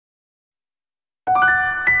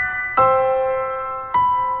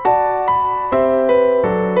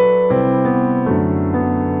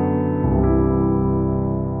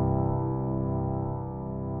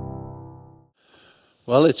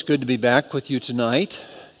Well, it's good to be back with you tonight,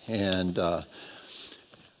 and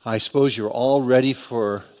I suppose you're all ready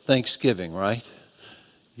for Thanksgiving, right?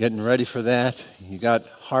 Getting ready for that. You got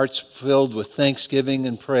hearts filled with thanksgiving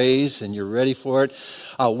and praise, and you're ready for it.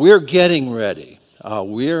 We're getting ready.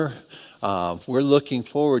 We're looking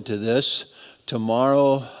forward to this.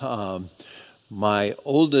 Tomorrow, my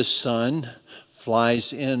oldest son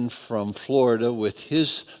flies in from Florida with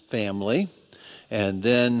his family, and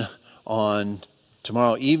then on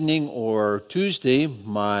tomorrow evening or Tuesday,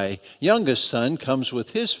 my youngest son comes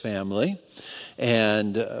with his family,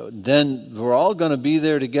 and then we're all going to be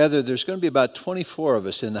there together. There's going to be about 24 of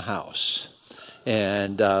us in the house.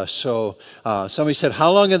 And so somebody said,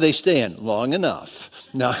 how long are they staying? Long enough.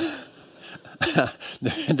 Now,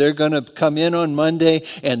 they're going to come in on Monday,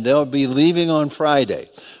 and they'll be leaving on Friday.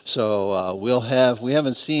 So we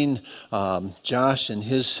haven't seen Josh and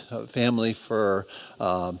his family for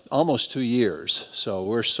almost 2 years. So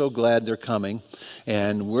we're so glad they're coming,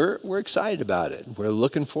 and we're excited about it. We're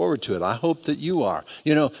looking forward to it. I hope that you are.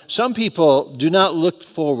 You know, some people do not look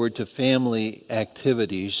forward to family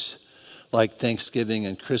activities like Thanksgiving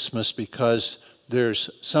and Christmas because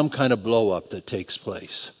there's some kind of blow up that takes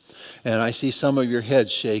place. And I see some of your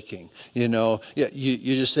heads shaking. You know,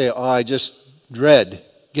 you just say, oh, I just dread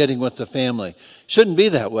getting with the family. Shouldn't be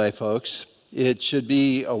that way, folks. It should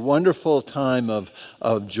be a wonderful time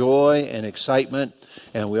of joy and excitement,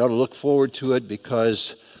 and we ought to look forward to it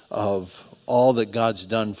because of all that God's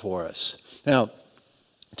done for us. Now,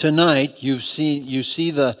 tonight you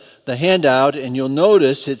see the handout, and you'll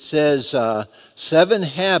notice it says 7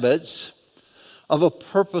 habits of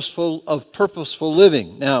purposeful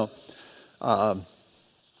living. Now, we're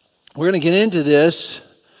going to get into this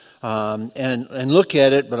and look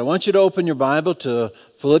at it, but I want you to open your Bible to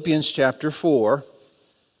Philippians chapter 4.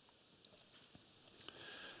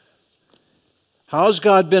 How's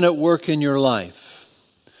God been at work in your life?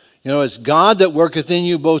 You know, it's God that worketh in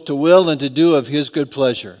you both to will and to do of His good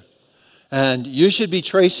pleasure. And you should be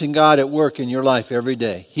tracing God at work in your life every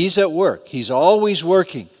day. He's at work. He's always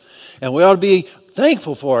working. And we ought to be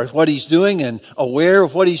thankful for what He's doing and aware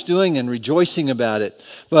of what He's doing and rejoicing about it.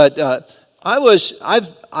 But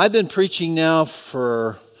I've been preaching now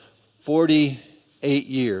for 48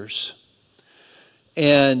 years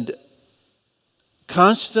and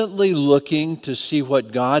constantly looking to see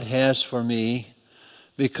what God has for me,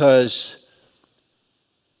 because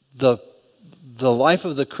the life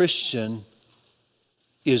of the Christian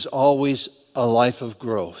is always a life of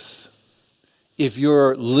growth. If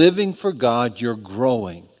you're living for God, you're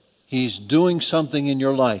growing. He's doing something in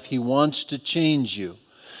your life. He wants to change you.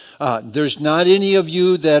 There's not any of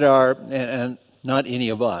you that are, and not any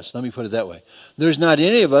of us, let me put it that way. There's not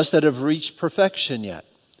any of us that have reached perfection yet.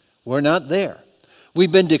 We're not there.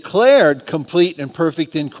 We've been declared complete and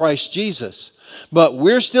perfect in Christ Jesus, but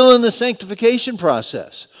we're still in the sanctification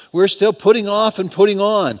process. We're still putting off and putting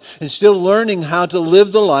on and still learning how to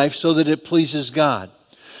live the life so that it pleases God.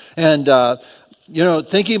 And, you know,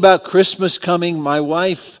 thinking about Christmas coming, my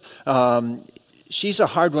wife, she's a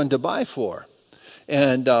hard one to buy for.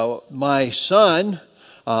 And my son,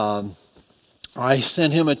 I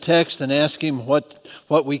sent him a text and asked him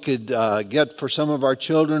what we could get for some of our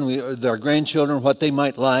children, our grandchildren, what they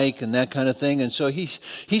might like and that kind of thing. And so he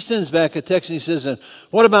sends back a text and he says,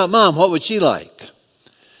 what about Mom? What would she like?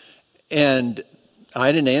 And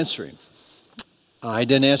I didn't answer him. I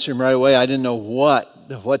didn't answer him right away. I didn't know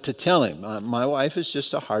what to tell him. My wife is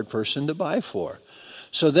just a hard person to buy for.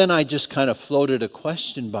 So then I just kind of floated a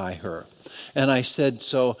question by her. And I said,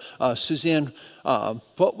 so, Suzanne,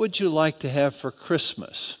 what would you like to have for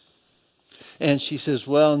Christmas? And she says,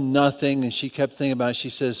 well, nothing. And she kept thinking about it. She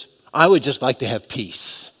says, I would just like to have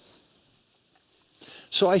peace.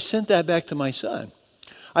 So I sent that back to my son.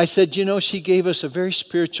 I said, you know, she gave us a very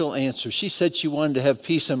spiritual answer. She said she wanted to have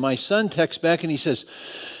peace. And my son texts back and he says,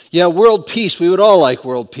 yeah, world peace. We would all like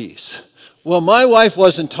world peace. Well, my wife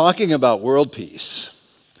wasn't talking about world peace.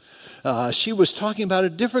 She was talking about a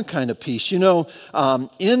different kind of peace. You know,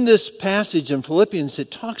 in this passage in Philippians, it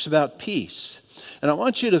talks about peace. And I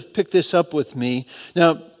want you to pick this up with me.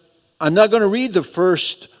 Now, I'm not going to read the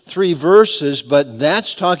first 3 verses, but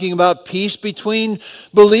that's talking about peace between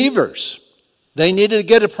believers. They needed to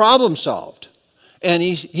get a problem solved. And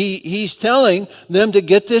he's telling them to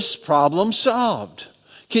get this problem solved.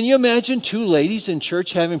 Can you imagine 2 ladies in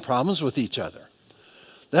church having problems with each other?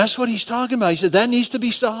 That's what he's talking about. He said that needs to be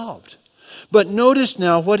solved. But notice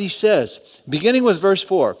now what he says, beginning with verse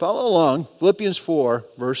 4. Follow along, Philippians 4,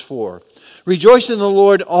 verse 4. Rejoice in the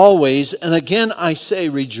Lord always, and again I say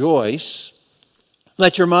rejoice.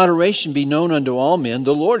 Let your moderation be known unto all men.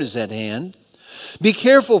 The Lord is at hand. Be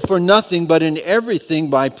careful for nothing, but in everything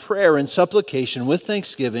by prayer and supplication with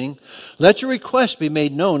thanksgiving, let your requests be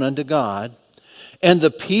made known unto God. And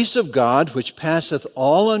the peace of God, which passeth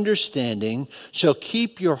all understanding, shall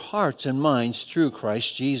keep your hearts and minds through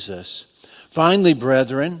Christ Jesus. Finally,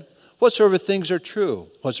 brethren, whatsoever things are true,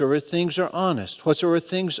 whatsoever things are honest, whatsoever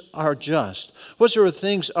things are just, whatsoever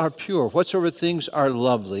things are pure, whatsoever things are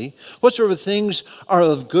lovely, whatsoever things are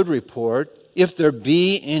of good report, if there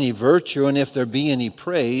be any virtue and if there be any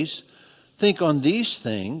praise, think on these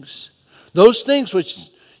things. Those things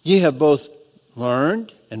which ye have both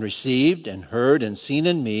learned and received and heard and seen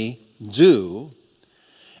in me, do,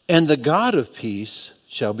 and the God of peace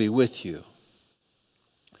shall be with you.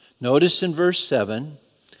 Notice in verse 7,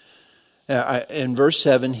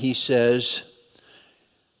 he says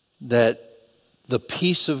that the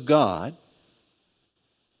peace of God,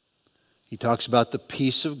 he talks about the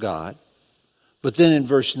peace of God, but then in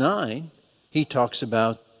verse 9, he talks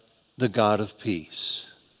about the God of peace.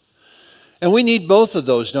 And we need both of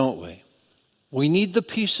those, don't we? We need the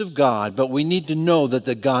peace of God, but we need to know that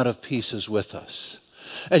the God of peace is with us.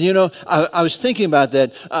 And you know, I was thinking about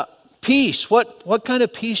that. Peace, what kind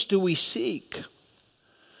of peace do we seek?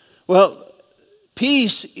 Well,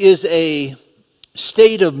 peace is a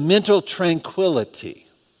state of mental tranquility,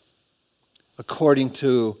 according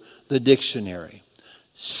to the dictionary.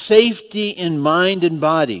 Safety in mind and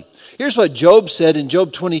body. Here's what Job said in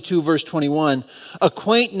Job 22, verse 21.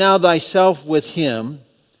 Acquaint now thyself with him,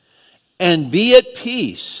 and be at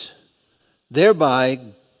peace. Thereby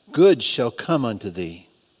good shall come unto thee.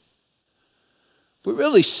 We're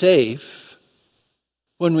really safe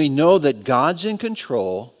when we know that God's in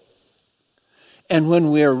control and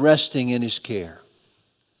when we are resting in his care.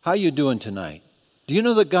 How are you doing tonight? Do you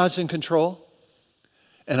know that God's in control?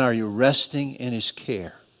 And are you resting in his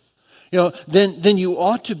care? You know, then you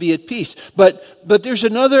ought to be at peace. But there's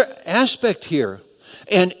another aspect here.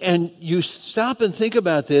 And you stop and think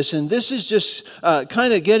about this, and this is just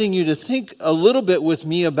kind of getting you to think a little bit with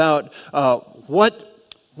me about what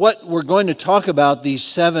we're going to talk about, these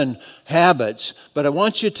 7 habits. But I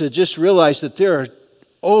want you to just realize that there are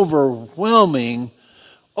overwhelming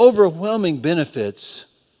benefits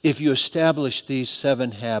if you establish these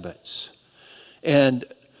 7 habits. And,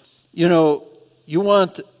 you know, you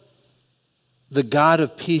want the God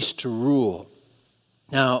of peace to rule.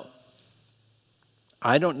 Now,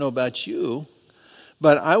 I don't know about you,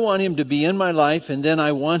 but I want him to be in my life, and then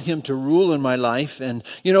I want him to rule in my life. And,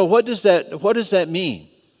 you know, what does that mean?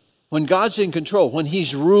 When God's in control, when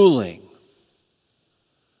he's ruling,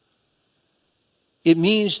 it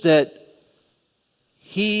means that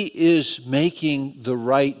he is making the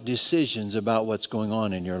right decisions about what's going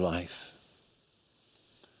on in your life.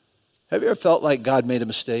 Have you ever felt like God made a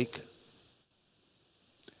mistake?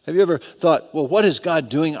 Have you ever thought, well, what is God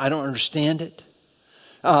doing? I don't understand it.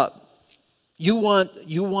 You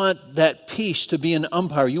want that peace to be an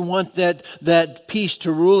umpire. You want that peace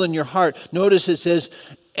to rule in your heart. Notice it says,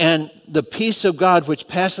 and the peace of God which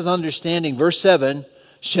passeth understanding, verse 7,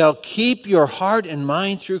 shall keep your heart and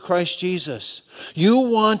mind through Christ Jesus. You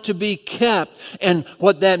want to be kept. And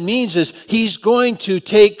what that means is he's going to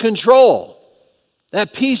take control.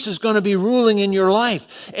 That peace is going to be ruling in your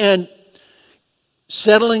life. And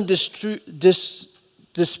settling disputes,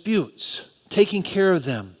 taking care of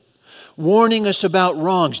them, warning us about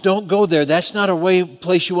wrongs. Don't go there. That's not a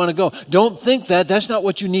place you want to go. Don't think that. That's not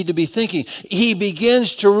what you need to be thinking. He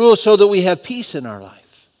begins to rule so that we have peace in our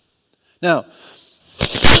life. Now,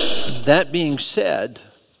 that being said,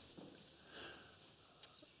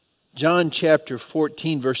 John chapter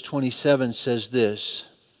 14, verse 27 says this,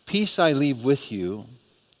 peace I leave with you,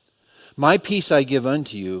 my peace I give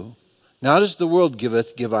unto you, not as the world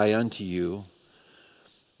giveth, give I unto you.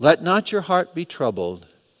 Let not your heart be troubled,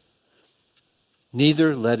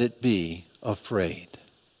 neither let it be afraid.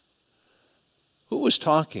 Who was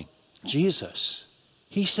talking? Jesus.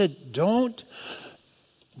 He said, don't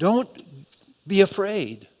be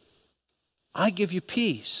afraid. I give you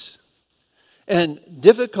peace. And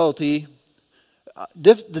the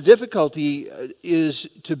difficulty is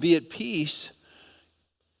to be at peace.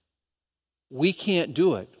 We can't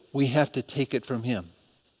do it. We have to take it from him.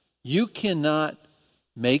 You cannot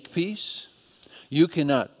make peace. You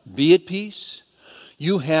cannot be at peace.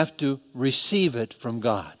 You have to receive it from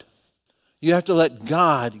God. You have to let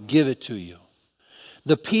God give it to you.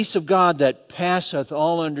 The peace of God that passeth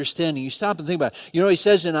all understanding. You stop and think about it. You know, he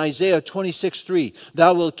says in Isaiah 26:3,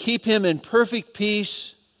 thou wilt keep him in perfect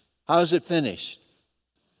peace. How's it finished?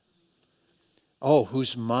 Oh,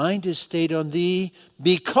 whose mind is stayed on thee,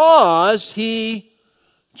 because he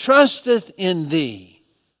trusteth in thee.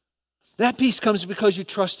 That peace comes because you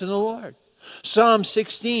trust in the Lord. Psalm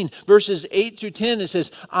 16, verses 8 through 10, it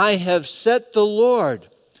says, I have set the Lord.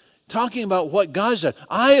 Talking about what God said.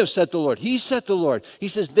 I have set the Lord. He set the Lord. He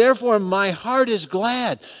says, therefore my heart is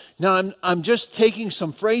glad. Now I'm just taking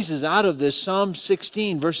some phrases out of this. Psalm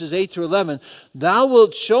 16, verses 8 through 11. Thou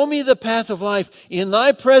wilt show me the path of life. In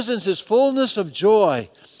thy presence is fullness of joy.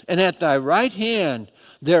 And at thy right hand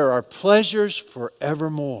there are pleasures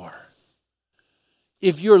forevermore.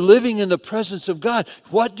 If you're living in the presence of God,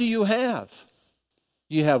 what do you have?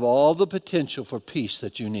 You have all the potential for peace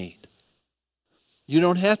that you need. You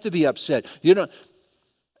don't have to be upset.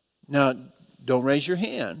 Now, don't raise your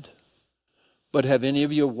hand, but have any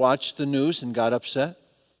of you watched the news and got upset?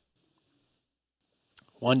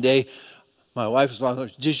 One day, my wife was walking,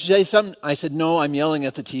 did you say something? I said, no, I'm yelling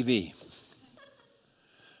at the TV.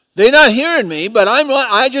 They're not hearing me, but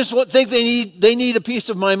I just think they need a piece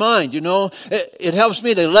of my mind, It helps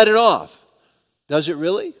me to let it off. Does it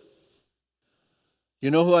really?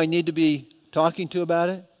 You know who I need to be talking to about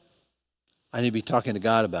it? I need to be talking to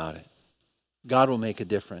God about it. God will make a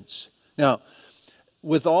difference. Now,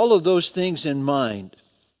 with all of those things in mind,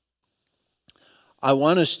 I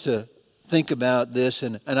want us to think about this.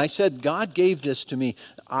 And I said, God gave this to me.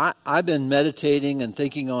 I've been meditating and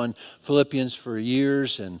thinking on Philippians for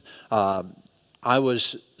years. And I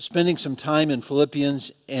was spending some time in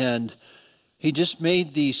Philippians. And he just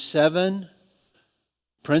made these 7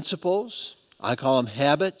 principles. I call them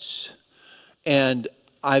habits. And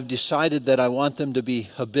I've decided that I want them to be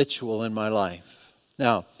habitual in my life.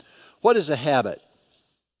 Now, what is a habit?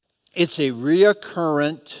 It's a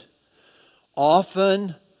reoccurrent,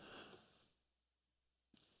 often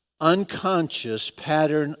unconscious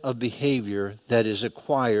pattern of behavior that is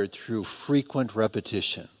acquired through frequent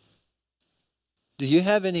repetition. Do you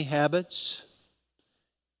have any habits?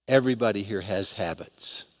 Everybody here has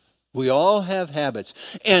habits. We all have habits.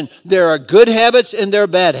 And there are good habits and there are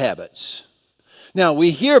bad habits. Now,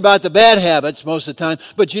 we hear about the bad habits most of the time,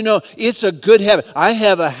 but it's a good habit. I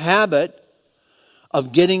have a habit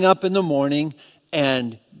of getting up in the morning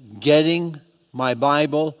and getting my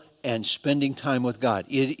Bible and spending time with God.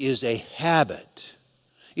 It is a habit.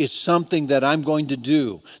 It's something that I'm going to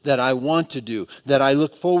do, that I want to do, that I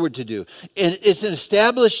look forward to do. And it's an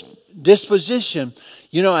established disposition.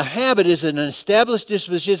 A habit is an established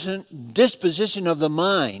disposition of the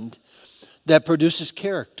mind that produces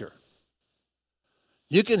character.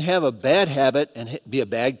 You can have a bad habit and be a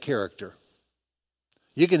bad character.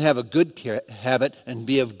 You can have a good habit and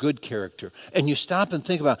be of good character. And you stop and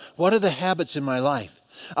think about, what are the habits in my life?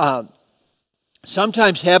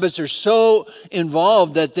 Sometimes habits are so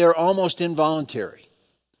involved that they're almost involuntary.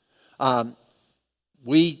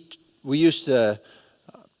 We used to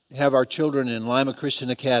have our children in Lima Christian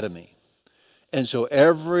Academy. And so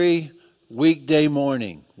every weekday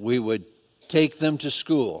morning, we would take them to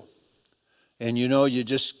school. And you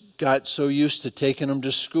just got so used to taking them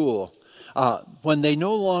to school. When they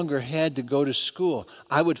no longer had to go to school,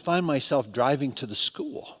 I would find myself driving to the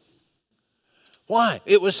school. Why?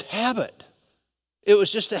 It was habit. It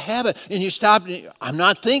was just a habit. And you stop, I'm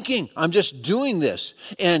not thinking, I'm just doing this.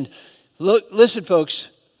 And listen, folks,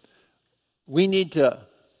 we need to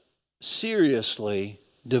seriously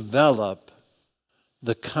develop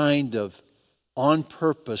the kind of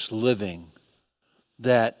on-purpose living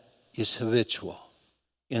that is habitual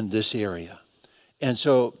in this area. And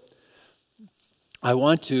so I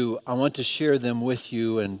want to share them with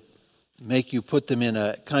you and make you put them in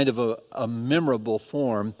a kind of a memorable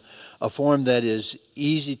form, a form that is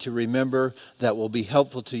easy to remember, that will be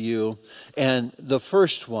helpful to you. And the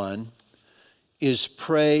first one is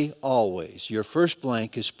pray always. Your first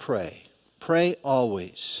blank is pray. Pray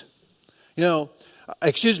always.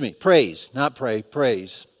 Praise, not pray,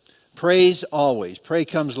 praise. Praise always. Pray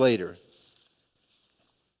comes later.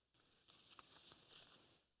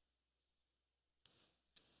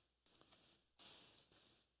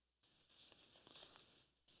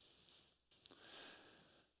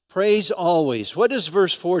 Praise always. What does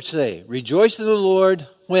verse 4 say? Rejoice in the Lord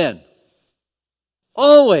when?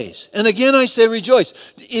 Always. And again I say rejoice.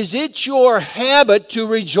 Is it your habit to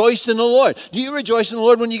rejoice in the Lord? Do you rejoice in the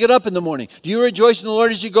Lord when you get up in the morning? Do you rejoice in the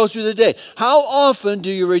Lord as you go through the day? How often do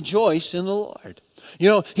you rejoice in the Lord?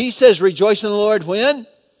 He says rejoice in the Lord when?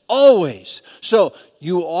 Always. So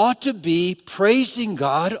you ought to be praising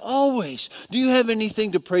God always. Do you have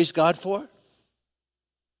anything to praise God for?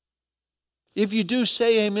 If you do,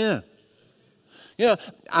 say amen.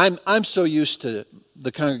 I'm so used to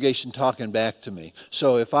the congregation talking back to me.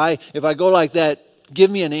 So if I go like that,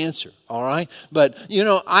 give me an answer, all right? But,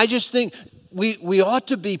 I just think we ought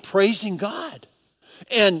to be praising God.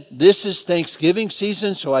 And this is Thanksgiving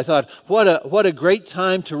season, so I thought, what a great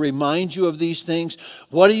time to remind you of these things.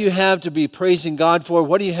 What do you have to be praising God for?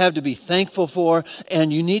 What do you have to be thankful for?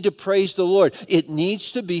 And you need to praise the Lord. It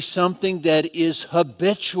needs to be something that is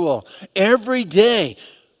habitual. Every day,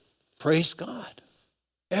 praise God.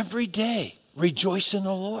 Every day, rejoice in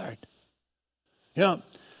the Lord. You know,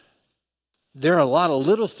 there are a lot of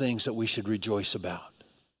little things that we should rejoice about.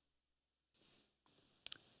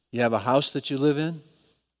 You have a house that you live in.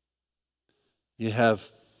 You have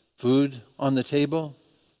food on the table.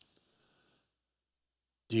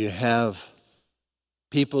 Do you have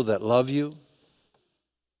people that love you?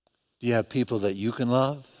 Do you have people that you can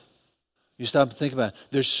love? You stop and think about it.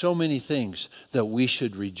 There's so many things that we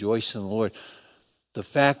should rejoice in the Lord. The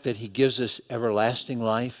fact that He gives us everlasting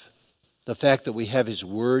life. The fact that we have His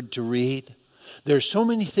Word to read. There's so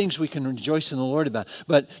many things we can rejoice in the Lord about.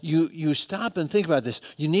 But you stop and think about this.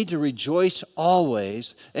 You need to rejoice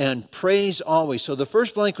always and praise always. So the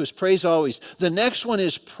first blank was praise always. The next one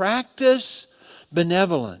is practice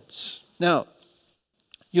benevolence. Now,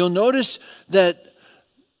 you'll notice that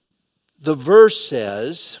the verse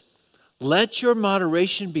says, let your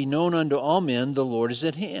moderation be known unto all men, the Lord is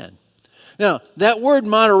at hand. Now, that word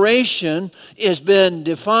moderation has been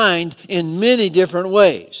defined in many different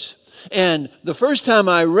ways. And the first time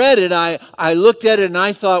I read it, I looked at it and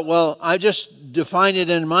I thought, well, I just define it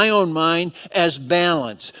in my own mind as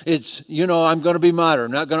balance. It's, I'm going to be moderate.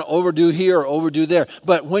 I'm not going to overdo here or overdo there.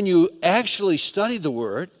 But when you actually study the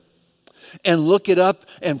word and look it up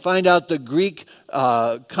and find out the Greek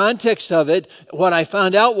context of it, what I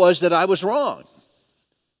found out was that I was wrong.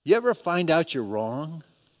 You ever find out you're wrong?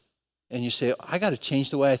 And you say, I got to change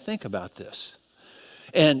the way I think about this.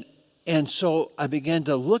 And so I began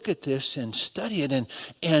to look at this and study it.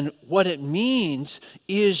 And what it means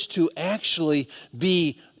is to actually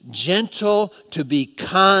be gentle, to be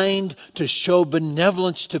kind, to show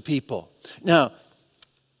benevolence to people. Now,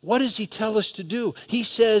 what does He tell us to do? He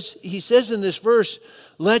says in this verse,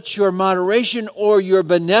 let your moderation or your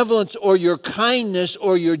benevolence or your kindness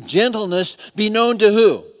or your gentleness be known to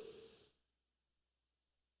who?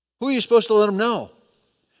 Who are you supposed to let them know?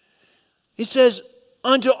 He says,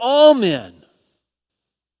 unto all men.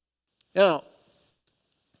 Now,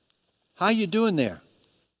 how you doing there?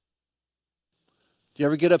 Do you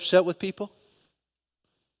ever get upset with people?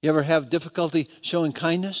 You ever have difficulty showing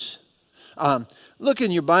kindness? Look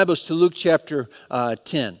in your Bibles to Luke chapter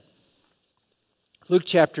 10. Luke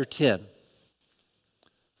chapter 10.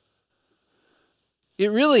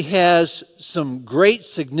 It really has some great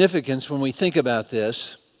significance when we think about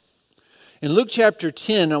this. In Luke chapter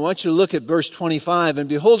 10, I want you to look at verse 25. And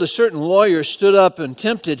behold, a certain lawyer stood up and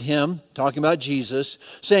tempted him, talking about Jesus,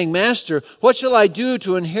 saying, Master, what shall I do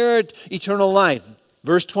to inherit eternal life?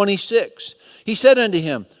 Verse 26. He said unto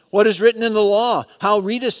him, what is written in the law? How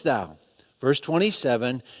readest thou? Verse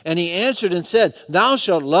 27. And he answered and said, Thou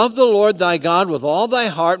shalt love the Lord thy God with all thy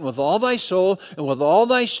heart, and with all thy soul, and with all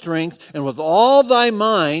thy strength, and with all thy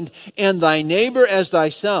mind, and thy neighbor as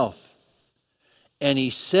thyself. And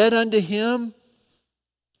he said unto him,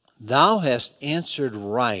 Thou hast answered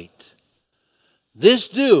right. This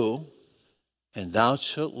do, and thou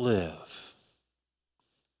shalt live.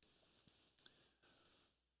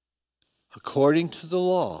 According to the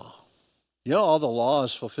law. All the law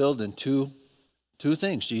is fulfilled in two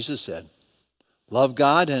things, Jesus said. Love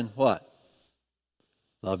God and what?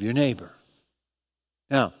 Love your neighbor.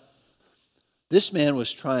 Now, this man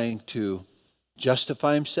was trying to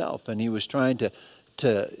justify himself, and he was trying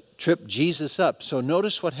to trip Jesus up. So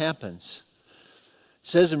notice what happens. It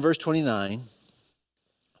says in verse 29,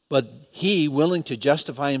 but he, willing to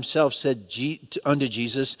justify himself, said unto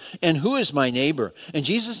Jesus, And who is my neighbor? And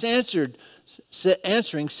Jesus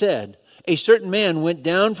answering said, A certain man went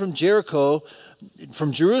down from Jerusalem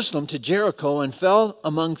to Jericho, and fell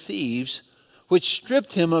among thieves, which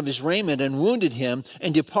stripped him of his raiment and wounded him,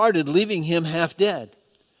 and departed, leaving him half dead.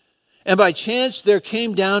 And by chance there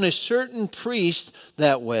came down a certain priest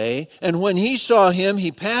that way, and when he saw him,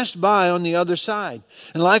 he passed by on the other side.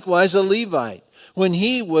 And likewise a Levite, when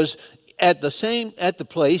he was at the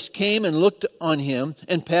place, came and looked on him,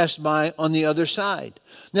 and passed by on the other side.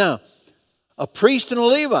 Now, a priest and a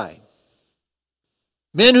Levite,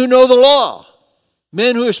 men who know the law,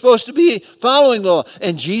 men who are supposed to be following the law.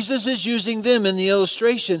 And Jesus is using them in the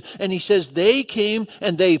illustration, and he says they came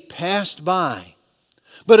and they passed by.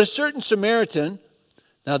 But a certain Samaritan,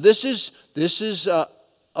 now this is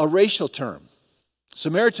a racial term.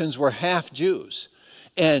 Samaritans were half Jews.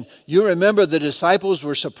 And you remember the disciples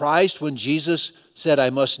were surprised when Jesus said, I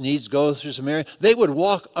must needs go through Samaria, they would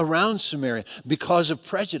walk around Samaria because of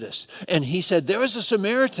prejudice. And he said, there was a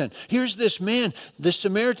Samaritan. Here's this man, this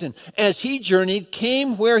Samaritan. As he journeyed,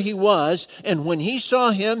 came where he was, and when he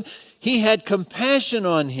saw him, he had compassion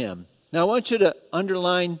on him. Now I want you to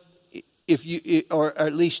underline, or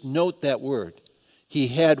at least note that word. He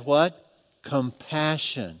had what?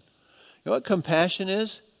 Compassion. You know what compassion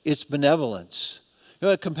is? It's benevolence. You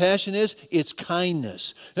know what compassion is? It's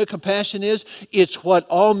kindness. You know what compassion is? It's what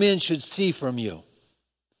all men should see from you.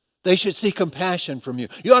 They should see compassion from you.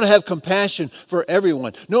 You ought to have compassion for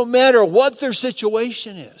everyone, no matter what their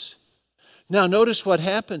situation is. Now notice what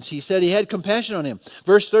happens. He said he had compassion on him.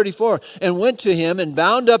 Verse 34, and went to him and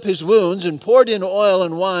bound up his wounds and poured in oil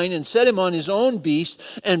and wine and set him on his own beast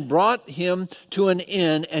and brought him to an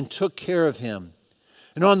inn and took care of him.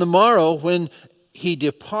 And on the morrow, when he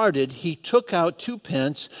departed, he took out 2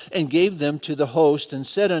 pence and gave them to the host and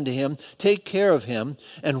said unto him, take care of him,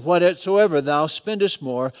 and whatsoever thou spendest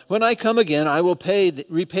more, when I come again, I will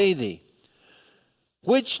repay thee.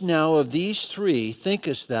 Which now of these 3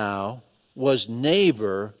 thinkest thou was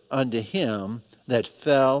neighbor unto him that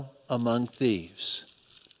fell among thieves?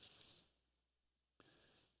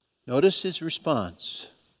 Notice his response.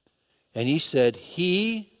 And he said,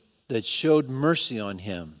 he that showed mercy on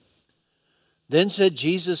him. Then said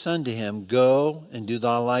Jesus unto him, go and do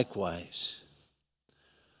thou likewise.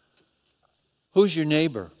 Who's your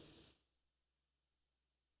neighbor?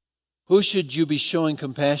 Who should you be showing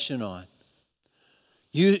compassion on?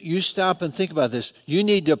 You stop and think about this. You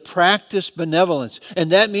need to practice benevolence.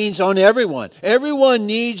 And that means on everyone. Everyone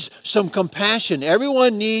needs some compassion.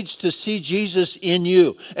 Everyone needs to see Jesus in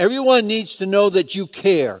you. Everyone needs to know that you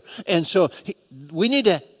care. And so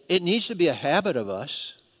it needs to be a habit of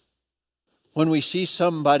us, when we see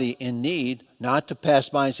somebody in need, not to pass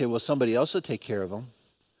by and say, well, somebody else will take care of them,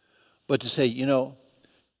 but to say,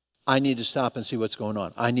 I need to stop and see what's going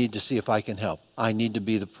on. I need to see if I can help. I need to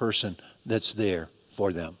be the person that's there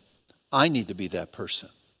for them. I need to be that person.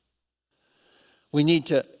 We need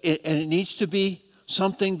to, and it needs to be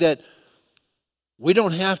something that we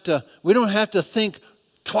don't have to think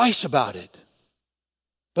twice about it.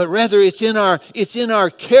 But rather it's in our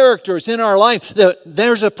character, it's in our life that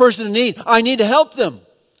there's a person in need. I need to help them.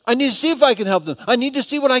 I need to see if I can help them. I need to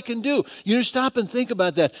see what I can do. You stop and think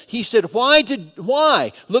about that. He said,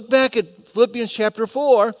 why? Look back at Philippians chapter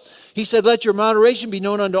 4. He said, let your moderation be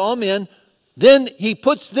known unto all men. Then he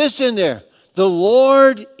puts this in there. The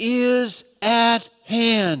Lord is at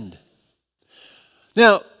hand.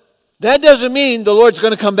 Now, that doesn't mean the Lord's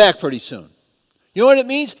going to come back pretty soon. You know what it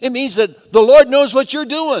means? It means that the Lord knows what you're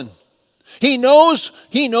doing. He knows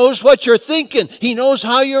what you're thinking. He knows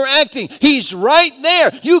how you're acting. He's right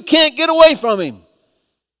there. You can't get away from him.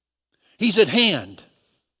 He's at hand.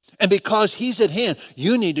 And because he's at hand,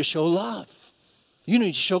 you need to show love. You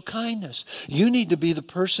need to show kindness. You need to be the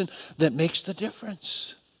person that makes the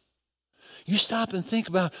difference. You stop and think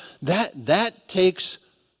about that. That takes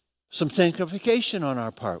some sanctification on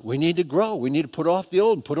our part. We need to grow. We need to put off the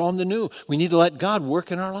old and put on the new. We need to let God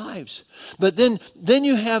work in our lives. But then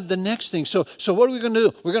you have the next thing. So what are we going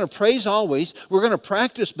to do? We're going to praise always. We're going to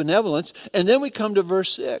practice benevolence. And then we come to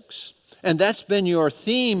verse 6. And that's been your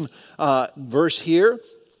theme verse here.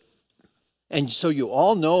 And so you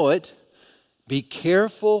all know it. Be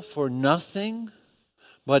careful for nothing,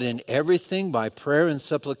 but in everything by prayer and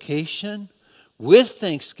supplication, with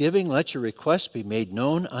thanksgiving, let your requests be made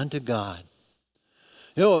known unto God.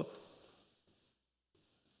 Don't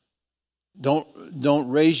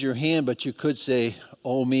raise your hand, but you could say,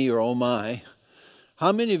 oh me or oh my.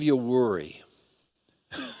 How many of you worry?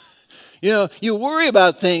 You worry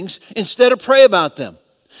about things instead of pray about them.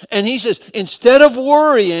 And he says, instead of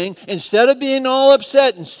worrying, instead of being all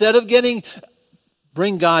upset, instead of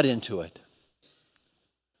bring God into it.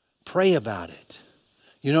 Pray about it.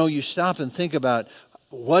 You stop and think about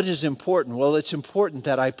what is important. Well, it's important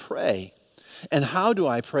that I pray. And how do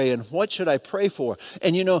I pray? And what should I pray for?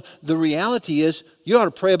 And the reality is you ought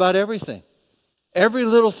to pray about everything. Every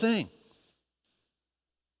little thing.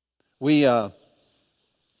 We had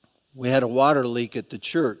a water leak at the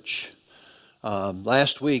church.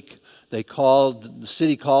 Last week, the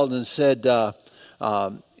city called and said,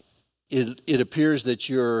 it appears that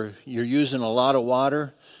you're using a lot of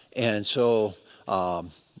water. And so a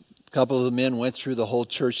couple of the men went through the whole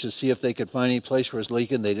church to see if they could find any place where it's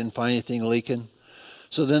leaking. They didn't find anything leaking.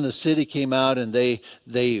 So then the city came out and they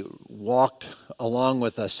walked along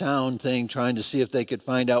with a sound thing trying to see if they could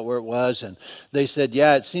find out where it was. And they said,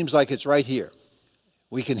 yeah, it seems like it's right here.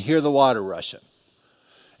 We can hear the water rushing.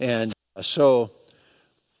 And so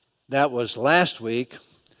that was last week.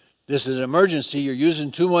 this is an emergency. You're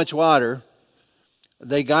using too much water.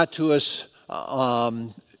 They got to us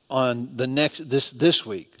on the next this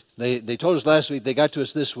week. They told us last week. They got to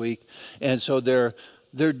us this week, and so they're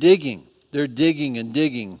digging. They're digging and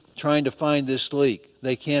digging, trying to find this leak.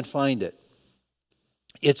 They can't find it.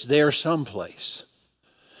 It's there someplace,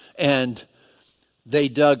 and they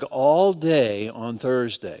dug all day on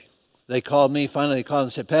Thursday. They called me. Finally, they called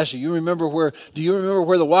and said, "Pastor, do you remember where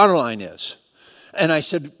the water line is?" And I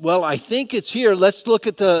said, "Well, I think it's here. Let's look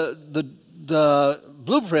at the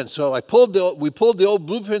blueprints." So we pulled the old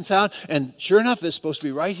blueprints out, and sure enough, it's supposed to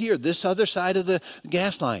be right here, this other side of the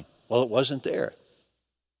gas line. Well, it wasn't there.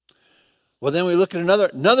 Well, then we look at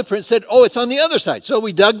another print, said, "Oh, it's on the other side." So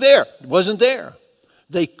we dug there. It wasn't there.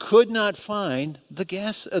 They could not find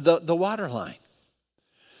the water line.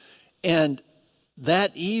 And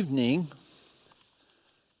that evening,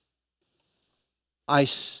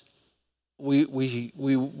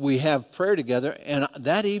 we have prayer together, and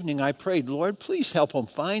that evening I prayed, "Lord, please help them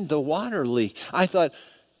find the water leak." I thought,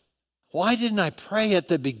 why didn't I pray at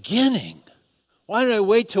the beginning? Why did I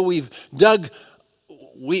wait till we've dug?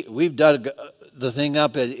 We've dug the thing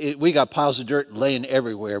up. We got piles of dirt laying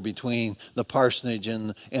everywhere between the parsonage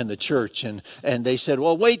and the church, and they said,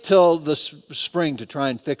 "Well, wait till the spring to try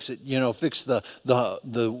and fix it. Fix the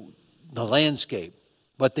landscape."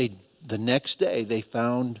 But the next day they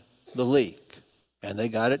found the leak, and they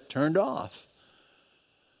got it turned off.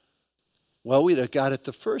 Well, we'd have got it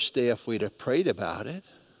the first day if we'd have prayed about it.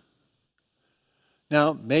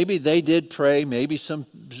 Now, maybe they did pray, maybe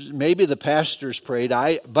the pastors prayed,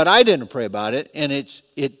 but I didn't pray about it, and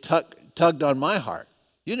it tugged on my heart.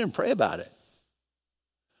 You didn't pray about it.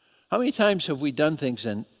 How many times have we done things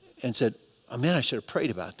and said, "Oh man, I should have prayed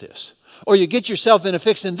about this"? Or you get yourself in a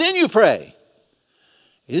fix and then you pray.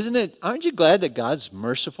 Aren't you glad that God's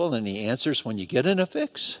merciful and He answers when you get in a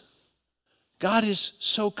fix? God is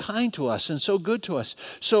so kind to us and so good to us.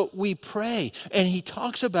 So we pray, and He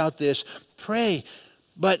talks about this, pray,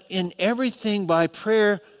 but in everything by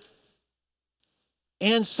prayer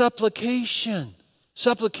and supplication.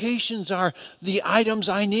 Supplications are the items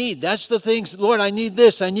I need. That's the things, "Lord, I need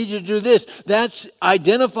this. I need you to do this." That's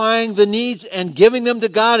identifying the needs and giving them to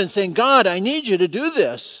God and saying, "God, I need you to do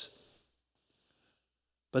this."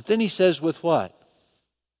 But then He says with what?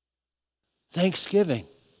 Thanksgiving.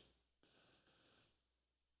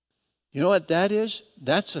 You know what that is?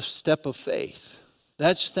 That's a step of faith.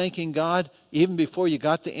 That's thanking God even before you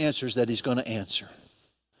got the answers that He's going to answer.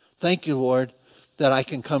 Thank you, Lord, that I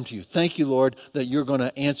can come to you. Thank you, Lord, that you're going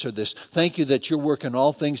to answer this. Thank you that you're working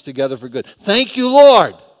all things together for good. Thank you,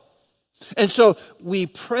 Lord. And so we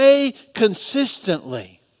pray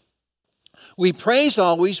consistently. We praise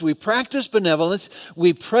always. We practice benevolence.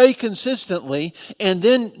 We pray consistently. And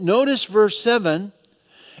then notice verse 7.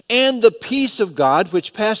 "And the peace of God,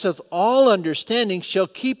 which passeth all understanding, shall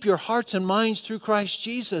keep your hearts and minds through Christ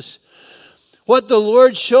Jesus." What the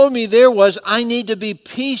Lord showed me there was I need to be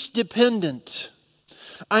peace dependent.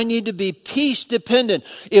 I need to be peace dependent.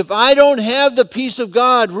 If I don't have the peace of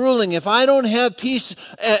God ruling, if I don't have peace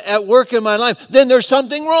at work in my life, then there's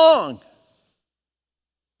something wrong.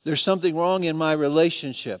 There's something wrong in my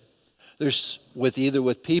relationship. There's either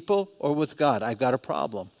with people or with God. I've got a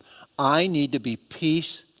problem. I need to be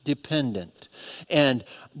peace dependent. And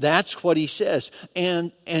that's what he says.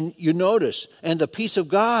 And you notice, "And the peace of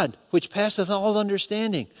God, which passeth all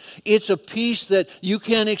understanding." It's a peace that you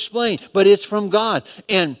can't explain, but it's from God.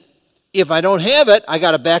 And if I don't have it, I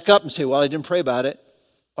got to back up and say, "Well, I didn't pray about it,"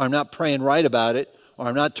 or "I'm not praying right about it," or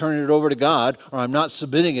 "I'm not turning it over to God," or "I'm not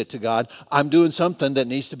submitting it to God." I'm doing something that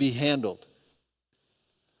needs to be handled.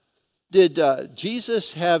 Did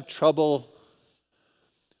Jesus have trouble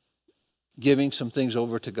giving some things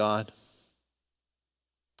over to God?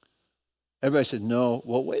 Everybody said no.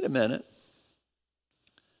 Well, wait a minute.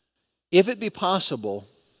 "If it be possible,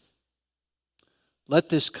 let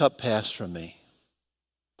this cup pass from me."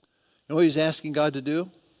 You know what he's asking God to do?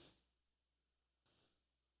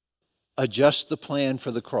 Adjust the plan for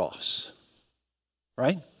the cross.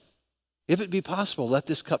 Right? "If it be possible, let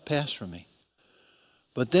this cup pass from me."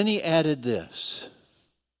 But then he added this: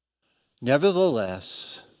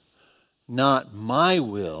 "Nevertheless, not my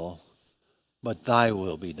will, but thy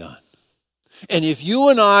will be done." And if you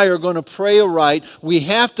and I are going to pray aright, we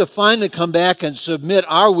have to finally come back and submit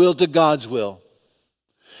our will to God's will.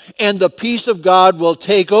 And the peace of God will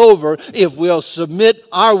take over if we'll submit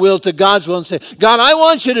our will to God's will and say, "God, I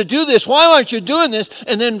want you to do this. Why aren't you doing this?"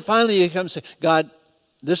 And then finally you come and say, "God,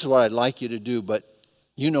 this is what I'd like you to do, but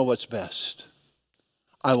you know what's best.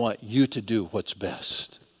 I want you to do what's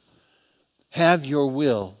best. Have your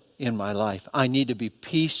will in my life. I need to be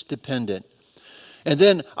peace dependent. And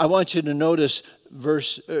then I want you to notice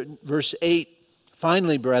verse 8.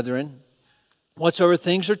 Finally, brethren, whatsoever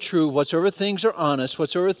things are true, whatsoever things are honest,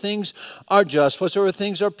 whatsoever things are just, whatsoever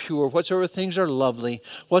things are pure, whatsoever things are lovely,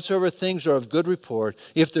 whatsoever things are of good report,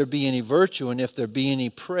 if there be any virtue and if there be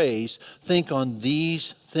any praise, think on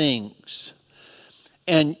these things.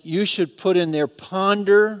 And you should put in there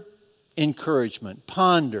ponder encouragement.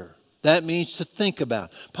 Ponder. That means to think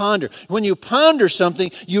about. Ponder. When you ponder something,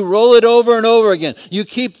 you roll it over and over again. You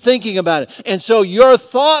keep thinking about it. And so your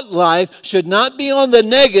thought life should not be on the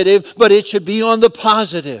negative, but it should be on the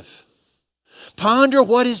positive. Ponder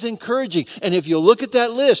what is encouraging. And if you look at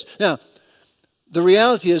that list, now, the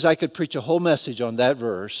reality is I could preach a whole message on that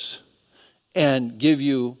verse and give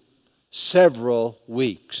you several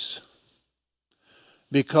weeks,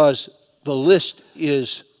 because the list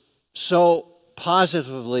is so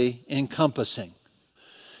positively encompassing.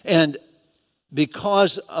 And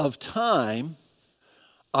because of time,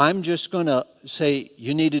 I'm just going to say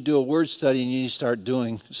you need to do a word study and you need to start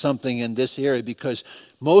doing something in this area, because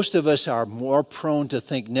most of us are more prone to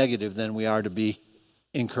think negative than we are to be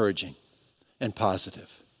encouraging and positive.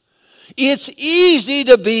 It's easy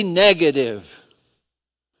to be negative.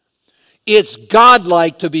 It's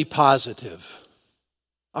godlike to be positive.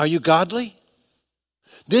 Are you godly?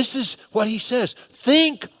 This is what he says.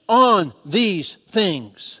 Think on these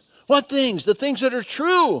things. What things? The things that are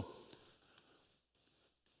true.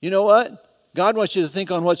 You know what? God wants you to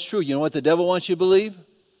think on what's true. You know what the devil wants you to believe?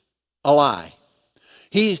 A lie.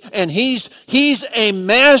 He's a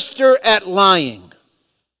master at lying.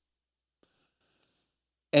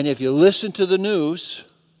 And if you listen to the news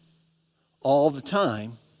all the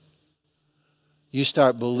time, you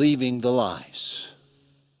start believing the lies.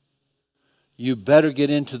 You better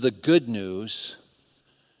get into the good news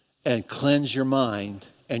and cleanse your mind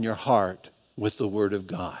and your heart with the Word of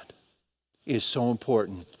God. It's so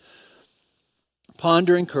important.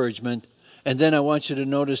 Ponder encouragement. And then I want you to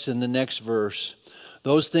notice in the next verse,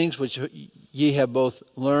 those things which ye have both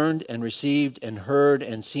learned and received and heard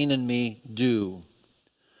and seen in me, do.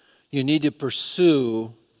 You need to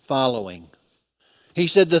pursue following. He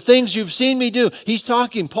said, the things you've seen me do. He's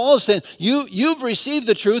talking. Paul is saying, you've received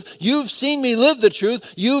the truth. You've seen me live the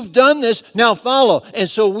truth. You've done this. Now follow. And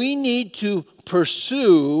so we need to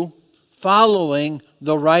pursue following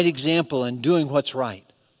the right example and doing what's right.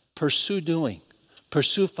 Pursue doing.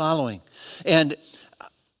 Pursue following. And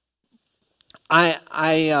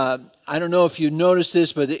I don't know if you noticed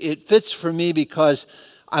this, but it fits for me because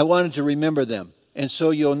I wanted to remember them. And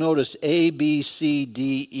so you'll notice A, B, C,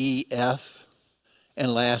 D, E, F.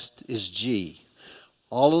 And last is G.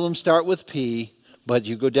 All of them start with P, but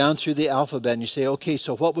you go down through the alphabet and you say, okay,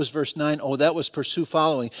 so what was verse 9? Oh, that was pursue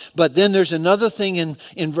following. But then there's another thing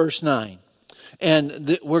in verse 9.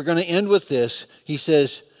 And we're going to end with this. He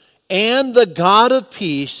says, and the God of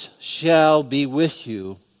peace shall be with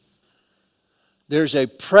you. There's a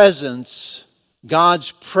presence.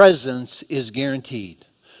 God's presence is guaranteed.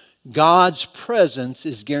 God's presence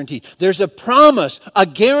is guaranteed. There's a promise, a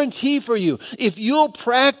guarantee for you. If you'll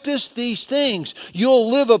practice these things,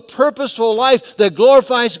 you'll live a purposeful life that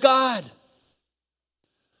glorifies God.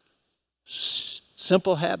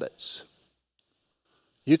 Simple habits.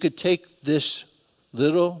 You could take this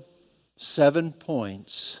little 7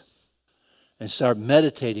 points and start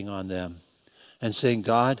meditating on them and saying,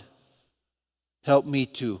 God, help me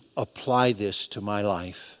to apply this to my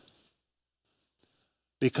life.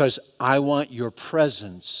 Because I want your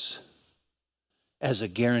presence as a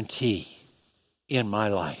guarantee in my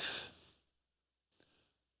life.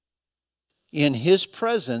 In his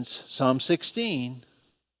presence, Psalm 16,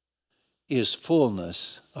 is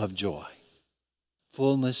fullness of joy.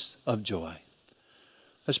 Fullness of joy.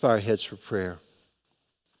 Let's bow our heads for prayer.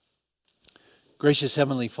 Gracious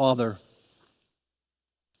Heavenly Father,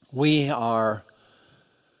 we are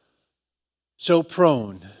so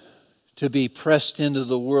prone to be pressed into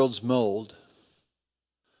the world's mold.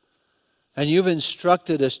 And you've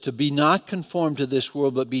instructed us to be not conformed to this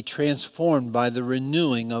world, but be transformed by the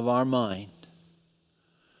renewing of our mind.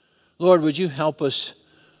 Lord, would you help us,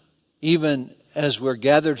 even as we're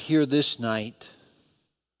gathered here this night,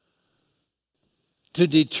 to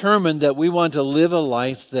determine that we want to live a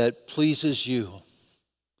life that pleases you,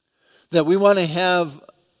 that we want to have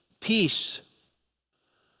peace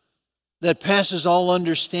that passes all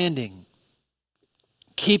understanding,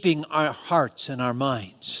 keeping our hearts and our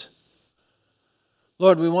minds.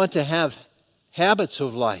 Lord, we want to have habits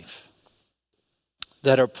of life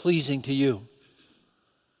that are pleasing to you.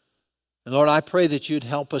 And Lord, I pray that you'd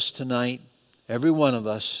help us tonight, every one of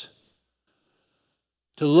us,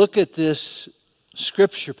 to look at this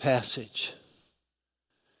scripture passage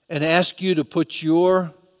and ask you to put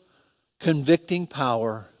your convicting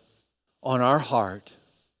power on our heart,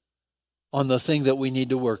 on the thing that we need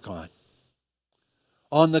to work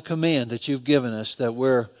on the command that you've given us that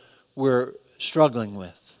we're struggling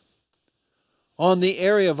with, on the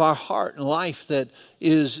area of our heart and life that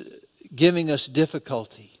is giving us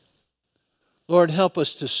difficulty. Lord, help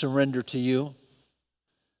us to surrender to you.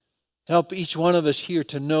 Help each one of us here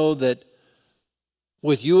to know that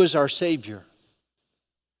with you as our Savior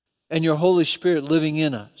and your Holy Spirit living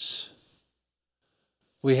in us,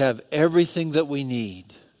 we have everything that we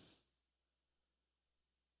need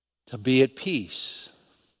to be at peace,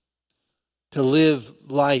 to live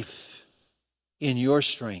life in your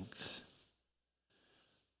strength,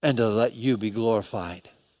 and to let you be glorified.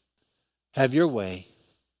 Have your way,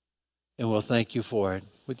 and we'll thank you for it.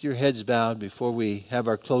 With your heads bowed before we have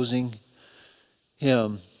our closing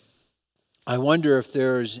hymn, I wonder if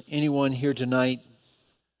there's anyone here tonight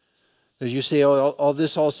that you say, all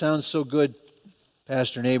this all sounds so good,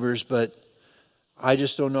 Pastor Neighbors, but I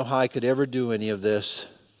just don't know how I could ever do any of this.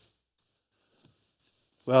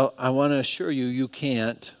 Well, I want to assure you, you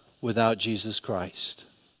can't without Jesus Christ.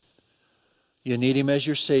 You need him as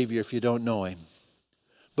your Savior if you don't know him.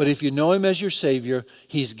 But if you know him as your Savior,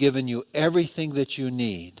 he's given you everything that you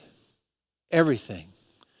need. Everything.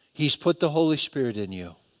 He's put the Holy Spirit in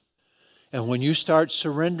you. And when you start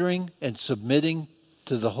surrendering and submitting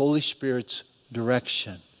to the Holy Spirit's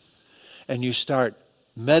direction, and you start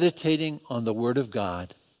meditating on the Word of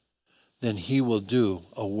God, then he will do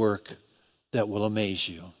a work that will amaze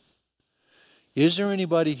you. Is there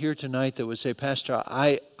anybody here tonight that would say, Pastor,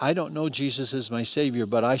 I don't know Jesus as my Savior,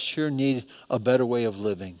 but I sure need a better way of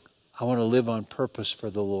living. I want to live on purpose for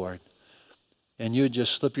the Lord. And you would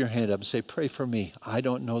just slip your hand up and say, pray for me. I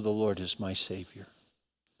don't know the Lord as my Savior.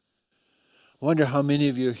 I wonder how many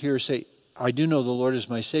of you here say, I do know the Lord as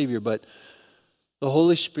my Savior, but the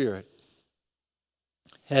Holy Spirit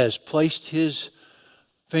has placed his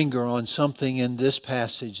finger on something in this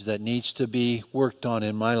passage that needs to be worked on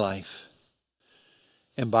in my life.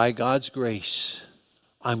 And by God's grace,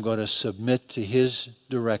 I'm going to submit to his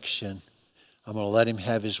direction. I'm going to let him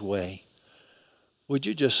have his way. Would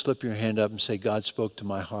you just slip your hand up and say, God spoke to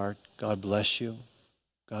my heart. God bless you.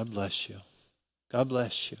 God bless you. God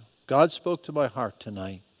bless you. God spoke to my heart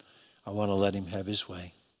tonight. I want to let him have his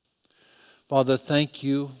way. Father, thank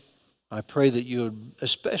you. I pray that you would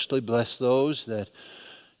especially bless those that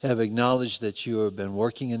have acknowledged that you have been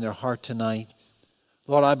working in their heart tonight.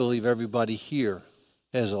 Lord, I believe everybody here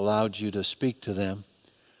has allowed you to speak to them.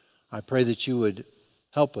 I pray that you would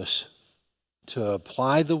help us to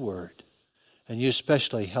apply the word, and you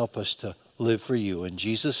especially help us to live for you. In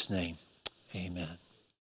Jesus' name, amen.